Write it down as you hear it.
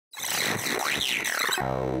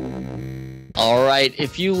All right,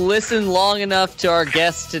 if you listen long enough to our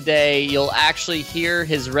guest today, you'll actually hear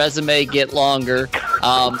his resume get longer.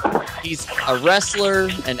 He's a wrestler,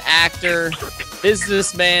 an actor,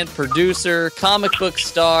 businessman, producer, comic book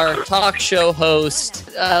star, talk show host.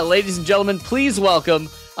 Ladies and gentlemen, please welcome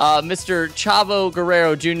Mr. Chavo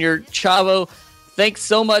Guerrero Jr. Chavo, thanks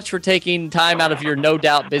so much for taking time out of your no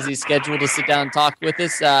doubt busy schedule to sit down and talk with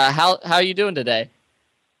us. How are you doing today?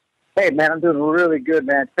 Hey, man, I'm doing really good,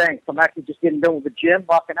 man. Thanks. I'm actually just getting done with the gym,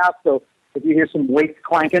 walking out, so if you hear some weights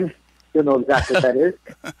clanking, you'll know exactly what that is.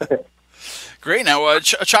 Great. Now,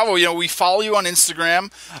 Chavo, we follow you on Instagram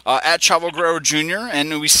at Chavo Guerrero Jr.,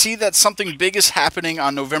 and we see that something big is happening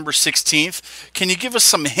on November 16th. Can you give us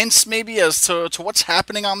some hints maybe as to what's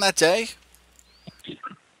happening on that day?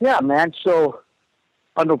 Yeah, man. So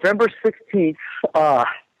on November 16th,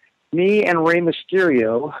 me and Rey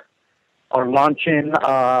Mysterio are launching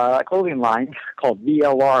a clothing line called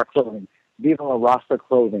VLR Clothing, Viva La Rasta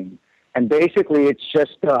Clothing. And basically it's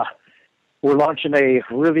just, we're launching a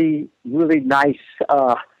really, really nice,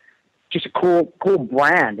 just a cool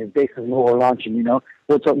brand is basically what we're launching,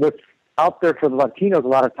 What's out there for the Latinos a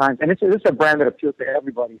lot of times, and it's a brand that appeals to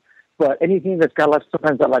everybody, but anything that's got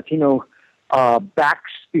sometimes that Latino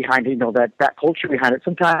backs behind it, that culture behind it.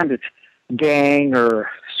 Sometimes it's gang or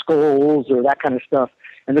skulls or that kind of stuff.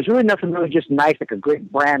 And there's really nothing really just nice, like a great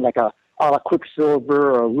brand, like a la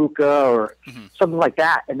Quicksilver or Luca or something like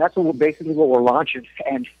that. And that's basically what we're launching.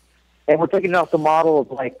 And we're taking it off the model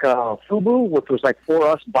of like FUBU, which was like for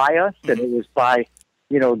us, by us, and it was by,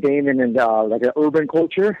 Damon and like an urban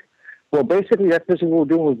culture. Well, basically that's what we're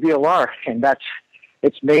doing with VLR, and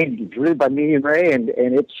it's made really by me and Ray, and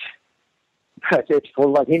it's for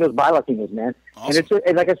Latinos by Latinos, man. Awesome.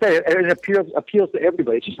 And like I said, it appeals to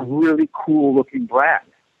everybody. It's just a really cool looking brand.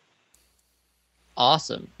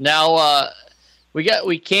 Awesome. Now,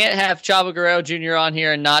 we can't have Chavo Guerrero Jr. on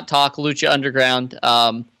here and not talk Lucha Underground.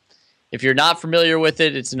 If you're not familiar with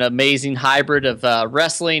it, it's an amazing hybrid of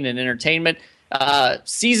wrestling and entertainment.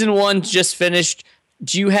 Season 1 just finished.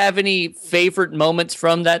 Do you have any favorite moments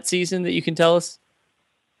from that season that you can tell us?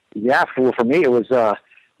 Yeah, for me, it was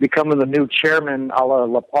becoming the new chairman a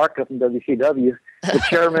la Parka from WCW, the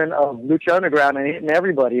chairman of Lucha Underground, and hitting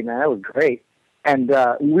everybody, man. That was great. And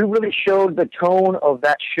we really showed the tone of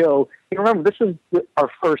that show. Remember, this is our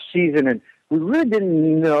first season, and we really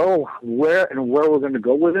didn't know where we're going to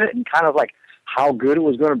go with it, and kind of like how good it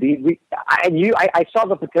was going to be. I saw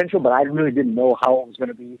the potential, but I really didn't know how it was going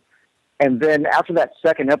to be. And then after that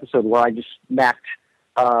second episode where I just smacked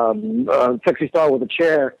Sexy Star with a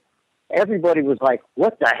chair, everybody was like,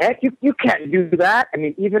 what the heck? You can't do that. I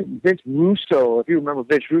mean, even Vince Russo, if you remember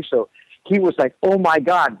Vince Russo, he was like, oh my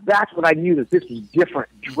God, that's when I knew that this was different.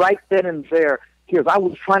 Right then and there. He goes, I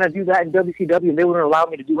was trying to do that in WCW, and they wouldn't allow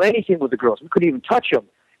me to do anything with the girls. We couldn't even touch them.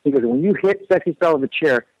 He goes, when you hit Sexy Star with a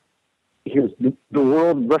chair, he goes, the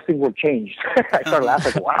wrestling world changed. I started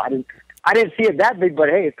laughing. Like, wow, I didn't see it that big, but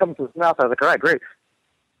hey, it's coming to his mouth. I was like, all right, great.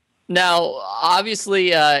 Now,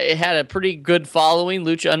 obviously, it had a pretty good following,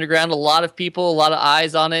 Lucha Underground. A lot of people, a lot of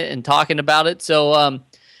eyes on it and talking about it. So,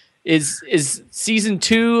 is season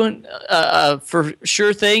 2 for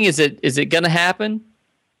sure thing? Is it going to happen?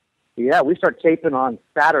 Yeah, we start taping on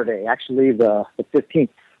Saturday, actually the 15th.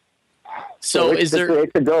 So it's a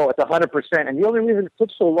go. It's 100%. And the only reason it took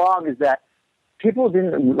so long is that people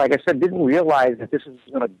didn't realize that this was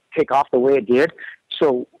going to take off the way it did.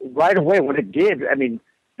 So right away, when it did, I mean,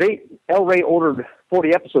 El Rey ordered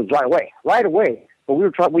 40 episodes right away. But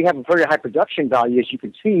we have a very high production value, as you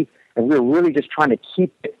can see, and we were really just trying to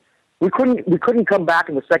keep it. We couldn't come back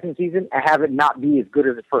in the second season and have it not be as good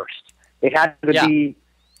as the first. It had to be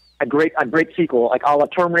a great sequel, like a la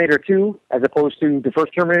Terminator 2, as opposed to the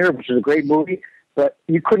first Terminator, which is a great movie. But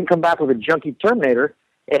you couldn't come back with a junky Terminator.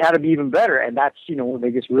 It had to be even better, and that's when they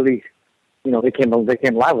just really, they came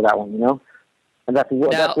alive with that one, And that's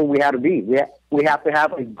what we had to be. We have to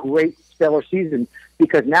have a great stellar season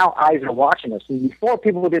because now eyes are watching us. And before,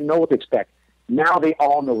 people didn't know what to expect. Now they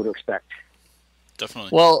all know what to expect.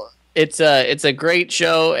 Definitely. Well, it's a great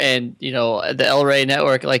show, and the El Rey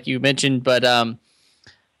Network, like you mentioned. But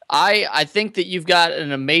I think that you've got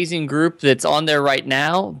an amazing group that's on there right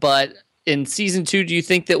now. But in season 2, do you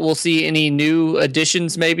think that we'll see any new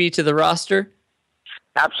additions maybe to the roster?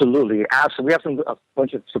 Absolutely. We have a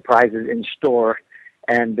bunch of surprises in store.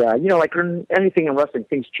 And, like anything in wrestling,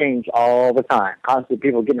 things change all the time. Constantly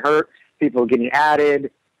people getting hurt, people getting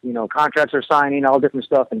added, contracts are signing, all different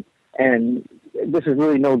stuff. And this is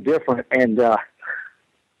really no different. And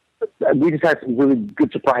we just had some really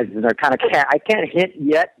good surprises. And I can't hint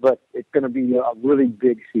yet, but it's going to be a really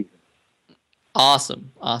big season.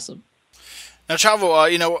 Awesome. Awesome. Now,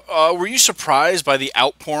 Chavo, were you surprised by the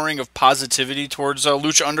outpouring of positivity towards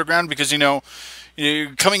Lucha Underground? Because,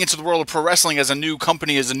 coming into the world of pro wrestling as a new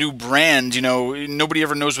company, as a new brand, nobody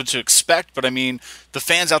ever knows what to expect. But, I mean, the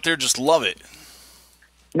fans out there just love it.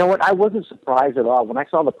 You know what? I wasn't surprised at all. When I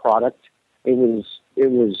saw the product, it was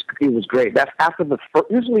great. That's after the first,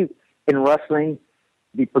 usually in wrestling,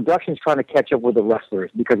 the production's trying to catch up with the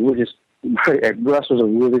wrestlers because wrestlers are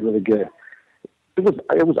really, really good.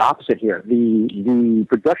 It was opposite here. The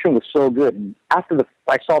production was so good. And after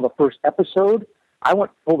I saw the first episode, I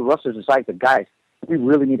pulled the wrestlers aside and said, guys, we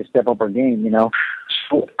really need to step up our game,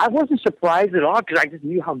 So I wasn't surprised at all because I just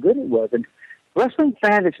knew how good it was. And wrestling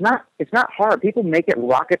fans, it's not hard. People make it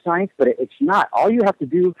rocket science, but it's not. All you have to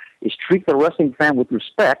do is treat the wrestling fan with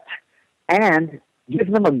respect and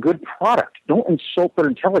give them a good product. Don't insult their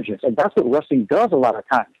intelligence. And that's what wrestling does a lot of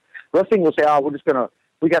times. Wrestling will say,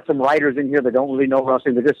 we got some writers in here that don't really know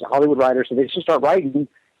wrestling. They're just Hollywood writers, so they just start writing.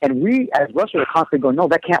 And we, as wrestlers, are constantly going, no,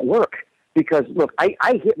 that can't work. Because, look, I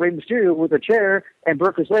hit Rey Mysterio with a chair and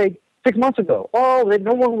broke his leg 6 months ago. Oh,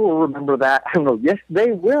 no one will remember that. I don't know. Yes,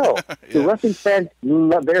 they will. Yeah. The wrestling fans,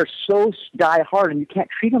 they're so die-hard, and you can't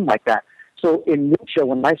treat them like that. So in Lucha,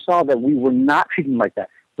 when I saw that we were not treating them like that,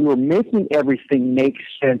 we were making everything make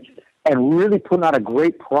sense and really putting out a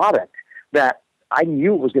great product that I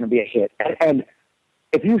knew it was going to be a hit. And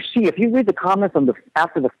if you read the comments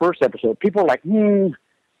after the first episode, people are like,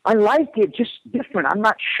 I like it, just different. I'm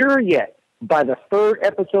not sure yet. By the third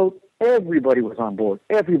episode, everybody was on board.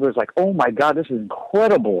 Everybody was like, oh my God, this is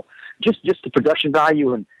incredible. Just the production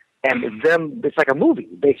value and them, it's like a movie,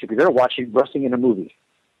 basically. They're watching wrestling in a movie.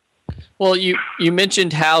 Well, you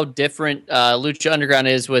mentioned how different Lucha Underground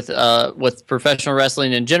is with professional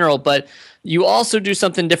wrestling in general, but you also do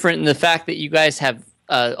something different in the fact that you guys have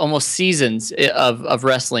almost seasons of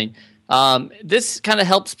wrestling. This kind of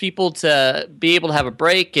helps people to be able to have a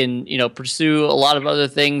break and, pursue a lot of other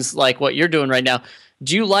things like what you're doing right now.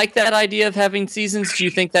 Do you like that idea of having seasons? Do you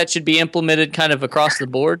think that should be implemented kind of across the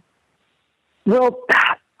board? Well,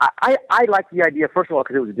 I like the idea, first of all,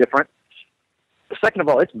 because it was different. Second of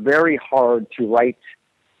all, it's very hard to write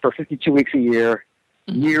for 52 weeks a year,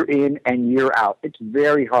 year in and year out. It's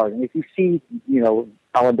very hard. And if you see,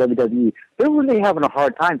 on WWE, they're really having a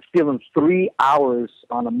hard time stealing 3 hours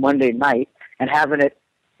on a Monday night and having it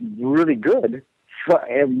really good for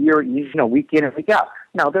every year, week in and week out.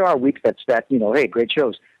 Now, there are weeks that's hey, great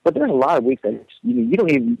shows. But there's a lot of weeks that, you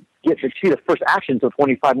don't even get to see the first action until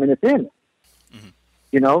 25 minutes in.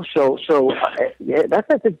 So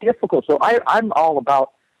that's difficult. So I'm all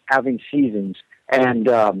about having seasons and,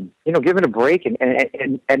 giving a break and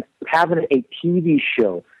having a TV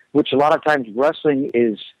show, which a lot of times wrestling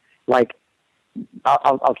is like,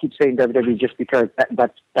 I'll keep saying WWE just because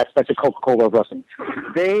that's a Coca-Cola of wrestling.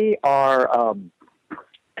 They are,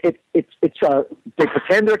 they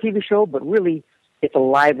pretend they're a TV show, but really it's a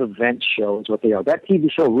live event show is what they are. That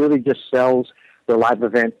TV show really just sells their live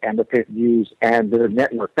event and the pay-per-views and their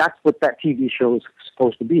network. That's what that TV show is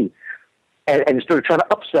supposed to be. And instead of trying to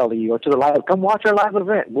upsell you or to the live, come watch our live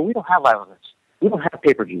event. Well, we don't have live events. We don't have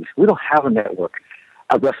pay-per-views. We don't have a network,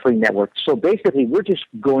 a wrestling network. So basically, we're just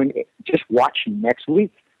watch next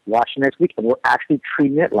week, and we're actually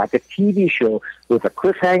treating it like a TV show with a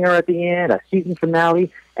cliffhanger at the end, a season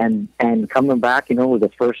finale, and coming back, with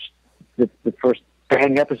the first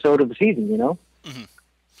bang episode of the season, Mm-hmm.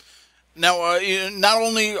 Now, not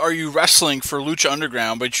only are you wrestling for Lucha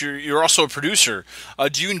Underground, but you're also a producer.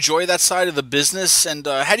 Do you enjoy that side of the business, and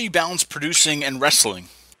how do you balance producing and wrestling?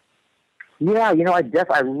 Yeah,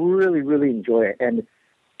 I really, really enjoy it, and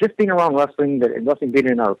just being around wrestling being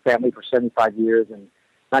in our family for 75 years, and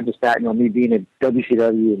not just that, me being in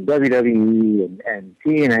WCW and WWE and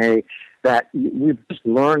TNA, that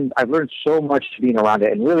I've learned so much being around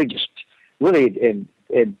it, and really in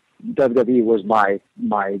WWE was my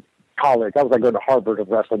college. That was like going to Harvard of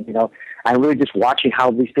wrestling, and really just watching how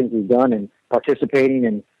these things are done and participating,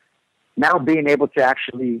 and now being able to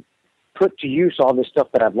actually put to use all this stuff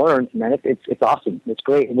that I've learned, man, it's awesome. It's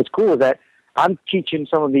great. And what's cool is that I'm teaching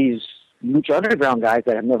some of these Lucha Underground guys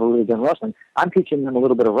that have never really done wrestling. I'm teaching them a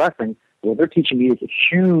little bit of wrestling. Well, they're teaching me a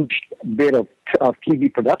huge bit of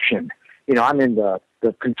TV production. I'm in the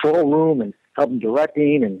control room and helping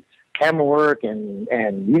directing and camera work and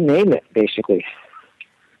you name it, basically.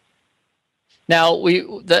 Now,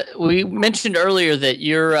 we mentioned earlier that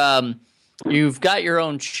you've got your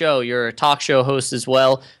own show. You're a talk show host as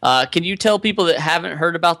well. Can you tell people that haven't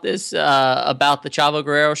heard about this, about the Chavo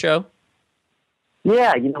Guerrero Show?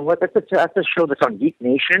 Yeah, you know what? That's a show that's on Geek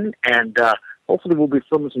Nation, and hopefully we'll be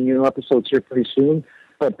filming some new episodes here pretty soon.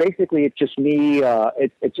 But basically, it's just me.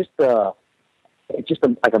 It's just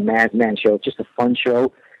like a man's man show. It's just a fun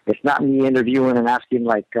show. It's not me interviewing and asking,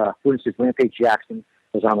 like, for instance, Rampage Jackson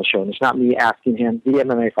was on the show, and it's not me asking him, the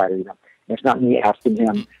MMA fighter, you know. It's not me asking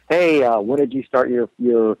him, hey, when did you start your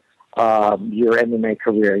MMA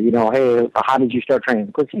career? You know, hey, how did you start training?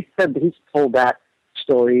 Because he's told that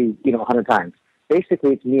story, you know, 100 times.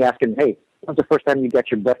 Basically, it's me asking, hey, when's the first time you got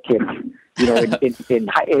your butt kicked, you know,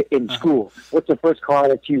 in school? What's the first car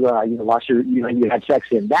that you lost you had sex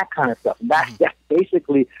in? That kind of stuff. That's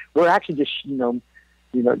basically, we're actually just,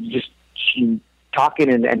 just talking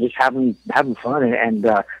and just having fun and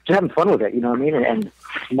just having fun with it. You know what I mean? And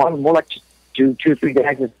more like two or three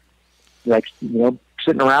guys just, like, you know,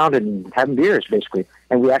 sitting around and having beers, basically.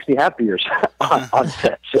 And we actually have beers on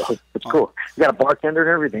set, so it's cool. We got a bartender and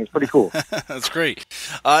everything. It's pretty cool. That's great.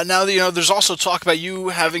 Now, you know, there's also talk about you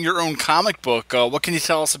having your own comic book. What can you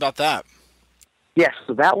tell us about that? Yes,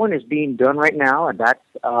 so that one is being done right now, and that's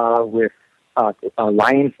with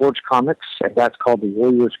Lion Forge Comics, and that's called The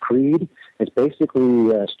Warrior's Creed. It's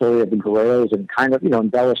basically a story of the Guerreros and kind of, you know,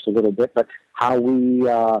 embellished a little bit, but how we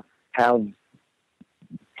have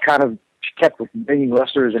kind of kept being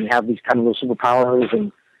wrestlers and have these kind of little superpowers,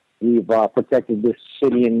 and we've protected this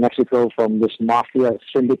city in Mexico from this mafia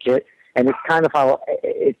syndicate, and it's kind of how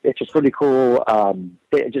it's just pretty cool.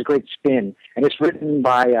 It's just great spin, and it's written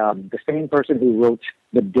by the same person who wrote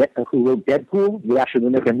Deadpool. We actually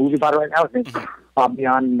make a movie about it right now. His name's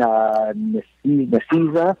Fabian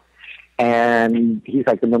Nicieza, and he's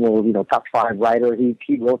like the number, you know, top 5 writer.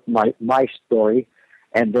 He wrote my story,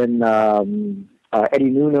 and then Eddie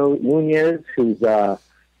Nunez, who's a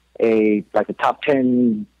top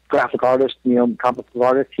 10 graphic artist, you know, comic book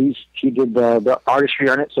artist. He did the artistry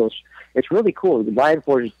on it, so it's really cool. The Lion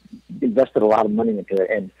Forge invested a lot of money into it,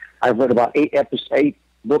 and I've read about 8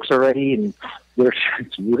 books already, and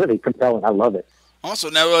it's really compelling. I love it.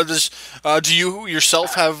 Awesome. Now, do you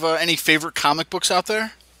yourself have any favorite comic books out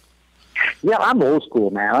there? Yeah, I'm old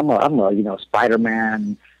school, man. I'm a you know,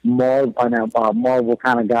 Spider-Man, Marvel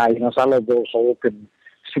kind of guy, you know, so I love those Hulk and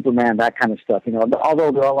Superman, that kind of stuff, you know.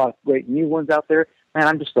 Although there are a lot of great new ones out there, man,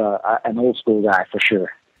 I'm just an old school guy for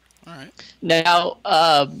sure. All right. Now,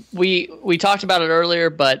 we talked about it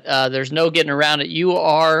earlier, but there's no getting around it. You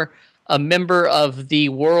are a member of the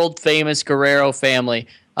world famous Guerrero family.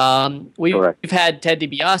 We've had Ted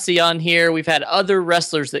DiBiase on here. We've had other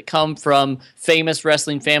wrestlers that come from famous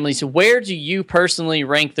wrestling families. Where do you personally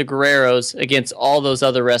rank the Guerreros against all those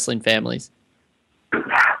other wrestling families?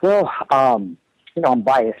 Well, you know, I'm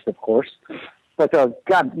biased, of course, but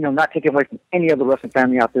God, you know, not taking away from any other wrestling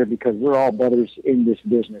family out there, because we're all brothers in this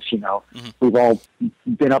business. You know, We've all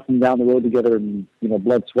been up and down the road together, and, you know,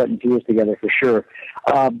 blood, sweat, and tears together for sure.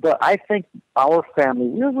 But I think our family,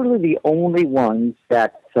 we're really the only ones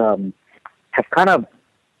that have kind of,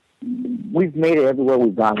 we've made it everywhere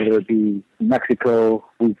we've gone, whether it be Mexico,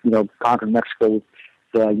 we've, you know, conquered Mexico,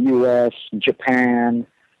 the U.S., Japan,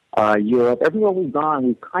 Europe, everywhere we've gone,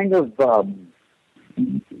 we've kind of,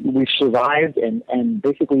 we've survived, and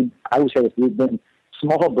basically, I would say this, we've been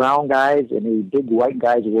small brown guys in a big white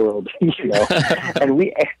guy's world, you know, and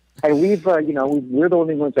we've, you know, we're the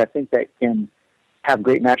only ones I think that can have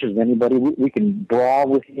great matches with anybody. We can brawl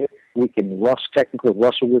with you. We can technically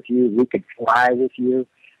wrestle with you. We can fly with you.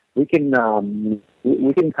 We can kind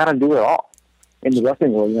of do it all in the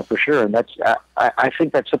wrestling world, you know, for sure. And that's I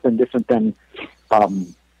think that's something different than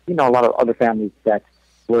you know, a lot of other families that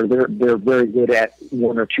where they're very good at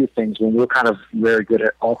one or two things, when we're kind of very good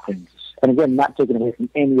at all things. And again, not taking away from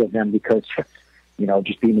any of them, because, you know,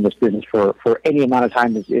 just being in this business for any amount of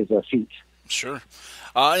time is a feat. Sure.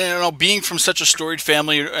 You know, being from such a storied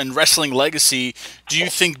family and wrestling legacy, do you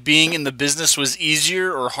think being in the business was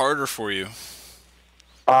easier or harder for you?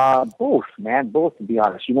 Both, man, both, to be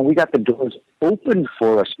honest. You know, we got the doors open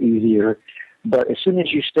for us easier, but as soon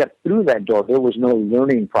as you stepped through that door, there was no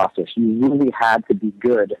learning process. You really had to be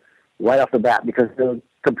good right off the bat, because they're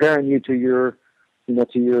comparing you to your, you know,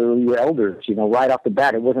 to your elders, you know, right off the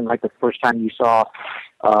bat. It wasn't like the first time you saw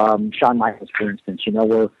Shawn Michaels, for instance, you know,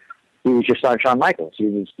 where he was just on Shawn Michaels. He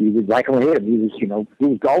was like him or hate him. He was, you know, he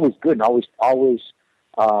was always good and always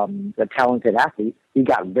a talented athlete. He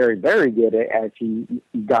got very, very good as he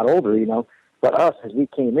got older, you know. But us, as we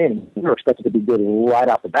came in, we were expected to be good right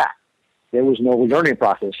off the bat. There was no learning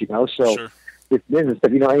process, you know. So Sure. This business,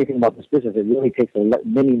 if you know anything about this business, it really takes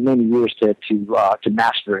many, many years to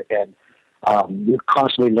master it. And you're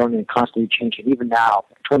constantly learning and constantly changing. Even now,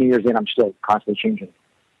 20 years in, I'm still constantly changing.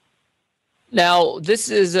 Now, this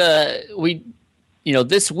is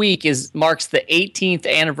this week marks the 18th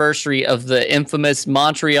anniversary of the infamous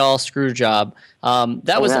Montreal Screwjob.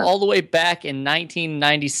 That was all the way back in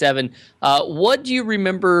 1997. What do you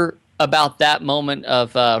remember about that moment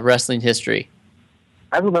of wrestling history?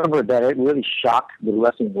 I remember that it really shocked the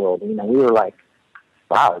wrestling world. We were like,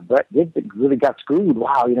 wow, Brett really got screwed.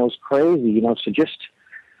 Wow, it's crazy. So just,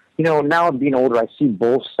 now being older, I see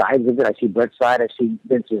both sides of it. I see Brett's side. I see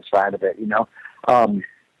Vince's side of it, Vince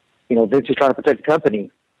is trying to protect the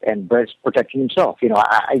company, and Brett's protecting himself.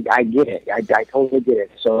 I get it. I totally get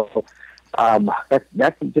it. So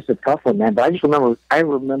that's just a tough one, man. But I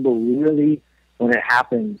remember really when it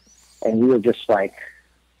happened, and we were just like,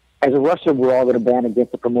 as a wrestler, we're all going to band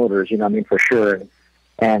against the promoters, for sure,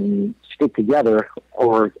 and stick together,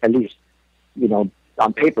 or at least,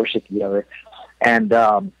 on paper, stick together. And,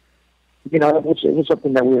 it was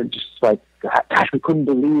something that we were just like, gosh, we couldn't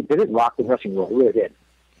believe. It did rock the wrestling world. It really did.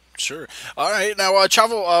 Sure. All right. Now,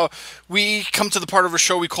 Chavo, we come to the part of our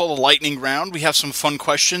show we call the lightning round. We have some fun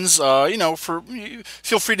questions.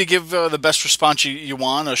 Feel free to give the best response you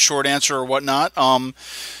want, a short answer or whatnot.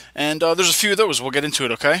 And there's a few of those. We'll get into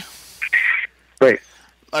it, okay? Great.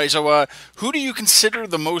 All right. So, who do you consider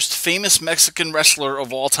the most famous Mexican wrestler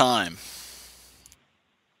of all time?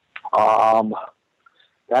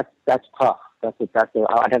 That's tough.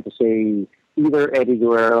 I'd have to say either Eddie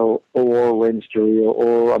Guerrero or Rey Mysterio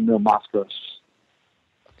or Emil Mascaros.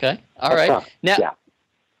 Okay. All right. Tough.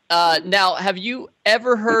 Now, have you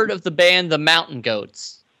ever heard of the band The Mountain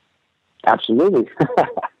Goats? Absolutely.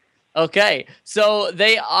 Okay, so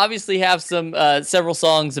they obviously have some several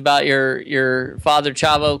songs about your father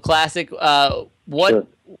Chavo classic. What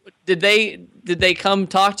did they come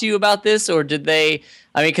talk to you about this, or did they?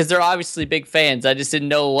 I mean, because they're obviously big fans. I just didn't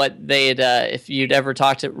know what they had if you'd ever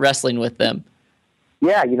talked to wrestling with them.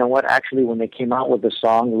 Yeah, you know what? Actually, when they came out with the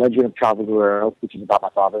song "Legend of Chavo Guerrero," which is about my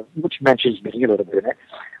father, which mentions me a little bit in it,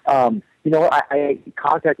 I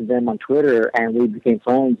contacted them on Twitter and we became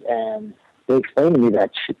friends and. They explained to me that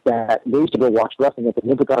they used to go watch wrestling at the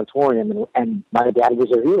Olympic Auditorium, and my dad was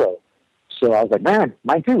their hero. So I was like, man,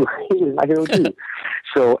 mine too. He was my hero too.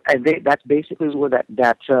 So that's basically where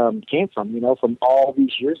that came from. From all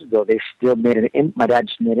these years ago, they still my dad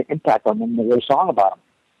just made an impact on them. They wrote a song about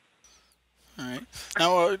them. All right.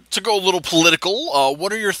 Now, to go a little political,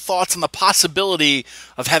 what are your thoughts on the possibility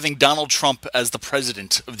of having Donald Trump as the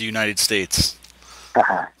president of the United States?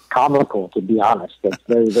 Comical, to be honest. That's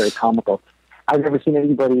very, very comical. I've never seen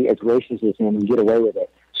anybody as racist as him and get away with it.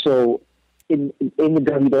 So in the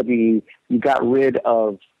WWE, you got rid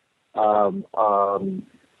of Hulk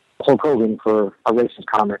Hogan for a racist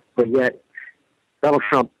comment, but yet Donald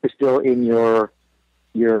Trump is still in your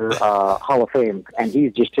Hall of Fame, and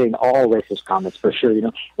he's just saying all racist comments for sure.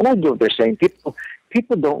 And I get what they're saying.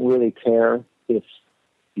 People don't really care if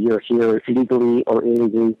you're here legally or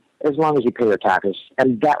illegally, as long as you pay your taxes.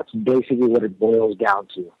 And that's basically what it boils down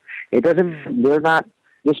to.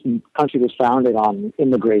 This country was founded on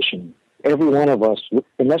immigration. Every one of us,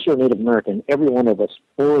 unless you're a Native American, every one of us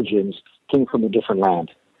origins came from a different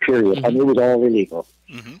land, period. Mm-hmm. And it was all illegal.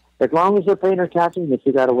 Mm-hmm. As long as they're paying their taxes, and if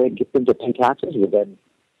you got a way to get them to pay taxes, well, then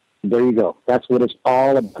there you go. That's what it's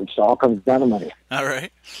all about. It all comes down to money. All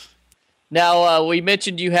right. Now, we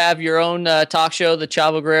mentioned you have your own talk show, the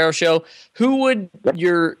Chavo Guerrero Show. Who would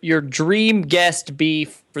your dream guest be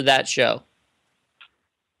for that show?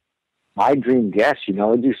 My dream guest,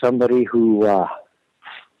 it'd be somebody who,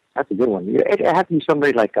 that's a good one. It has to be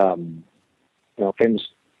somebody like, famous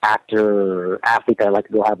actor or athlete that I'd like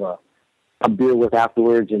to go have a beer with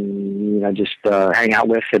afterwards and, just hang out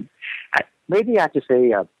with. And maybe I have to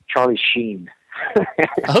say Charlie Sheen.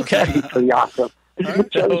 Okay. That'd be pretty awesome.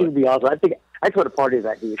 Charlie would be awesome. I think I'd put a party to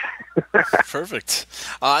that dude. Perfect.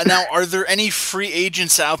 Now, are there any free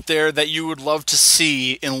agents out there that you would love to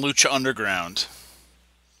see in Lucha Underground?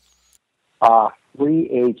 Free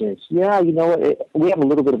agents. Yeah, we have a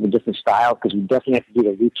little bit of a different style because we definitely have to do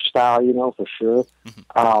the Lucha style, for sure.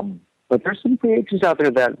 Mm-hmm. But there's some free agents out there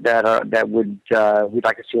that would we'd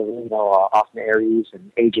like to see, Austin Aries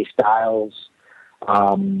and AJ Styles.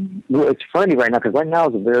 It's funny right now because right now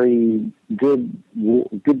is a very good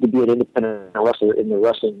to be an independent wrestler in the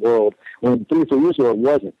wrestling world. When 3 or 4 years ago it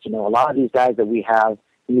wasn't. A lot of these guys that we have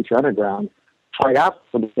in Lucha Underground tried out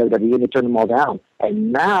for the WWE and they turned them all down.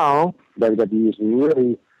 And now WWE is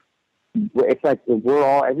really, it's like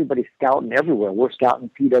everybody's scouting everywhere. We're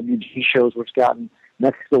scouting PWG shows, we're scouting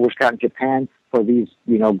Mexico, we're scouting Japan for these,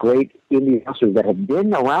 great indie wrestlers that have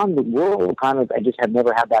been around the world kind of and just have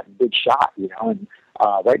never had that big shot, and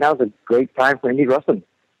right now is a great time for indie wrestling.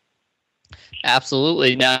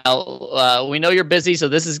 Absolutely. Now, we know you're busy, so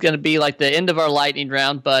this is going to be like the end of our lightning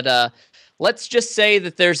round, but let's just say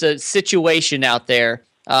that there's a situation out there.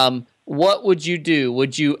 What would you do?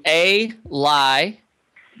 Would you A, lie,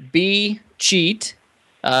 B, cheat,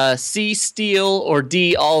 C, steal, or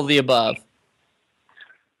D, all of the above?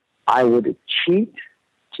 I would cheat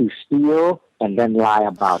to steal and then lie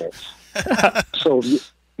about it. So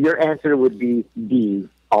your answer would be D,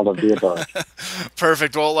 all of the above.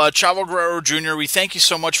 Perfect. Well, Chavo Guerrero Jr., we thank you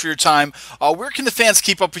so much for your time. Where can the fans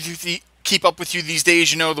keep up with you these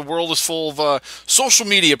days? You know, the world is full of social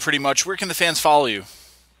media pretty much. Where can the fans follow you?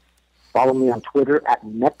 Follow me on Twitter at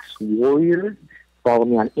NextWarrior. Follow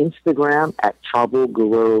me on Instagram at Chavo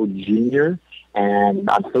Guerrero Jr. And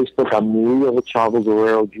on Facebook, I'm Real Chavo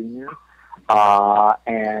Guerrero Jr.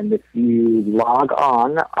 And if you log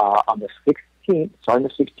on the 16th, starting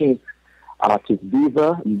the 16th, to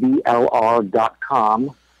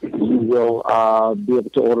VLR.com, you will be able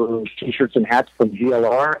to order T-shirts and hats from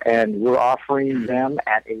VLR, and we're offering them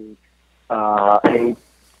at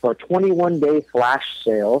for a 21-day flash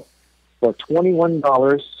sale for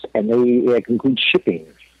 $21, and it includes shipping.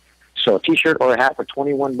 So a T-shirt or a hat for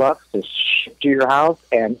 $21 is shipped to your house,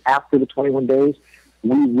 and after the 21 days,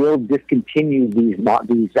 we will discontinue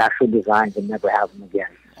these actual designs and never have them again.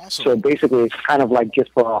 Awesome. So basically, it's kind of like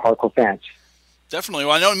just for our hardcore fans. Definitely.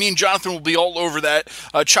 Well, I know me and Jonathan will be all over that.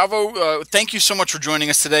 Chavo, thank you so much for joining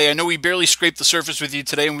us today. I know we barely scraped the surface with you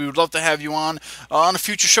today, and we would love to have you on a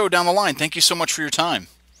future show down the line. Thank you so much for your time.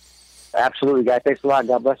 Absolutely, guys. Thanks a lot.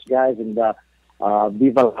 God bless you guys, and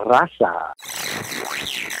viva la raza.